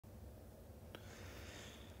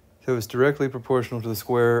So it's directly proportional to the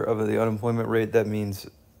square of the unemployment rate. That means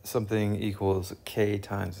something equals k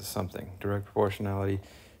times something. Direct proportionality,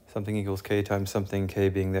 something equals k times something, k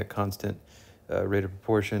being that constant rate of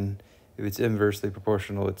proportion. If it's inversely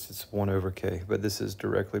proportional, it's 1 over k, but this is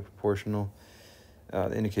directly proportional.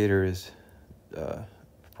 The indicator is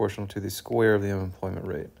proportional to the square of the unemployment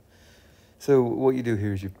rate. So what you do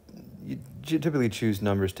here is you typically choose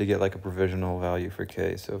numbers to get like a provisional value for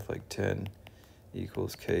k. So if like 10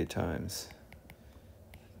 equals k times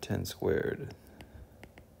 10 squared.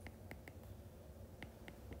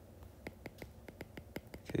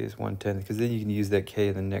 K is 1/10, because then you can use that k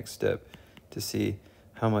in the next step to see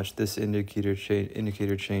how much this indicator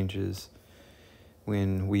changes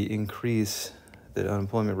when we increase the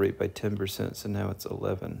unemployment rate by 10%. So now it's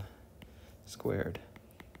 11 squared.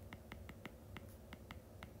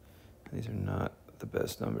 These are not the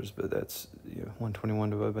best numbers, but that's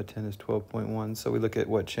 121 divided by 10 is 12.1. So we look at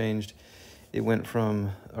what changed. It went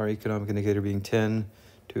from our economic indicator being 10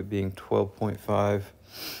 to it being 12.5.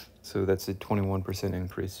 So that's a 21%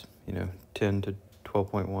 increase. 10 to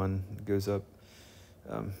 12.1 goes up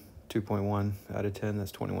 2.1 out of 10.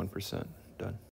 That's 21%. Done.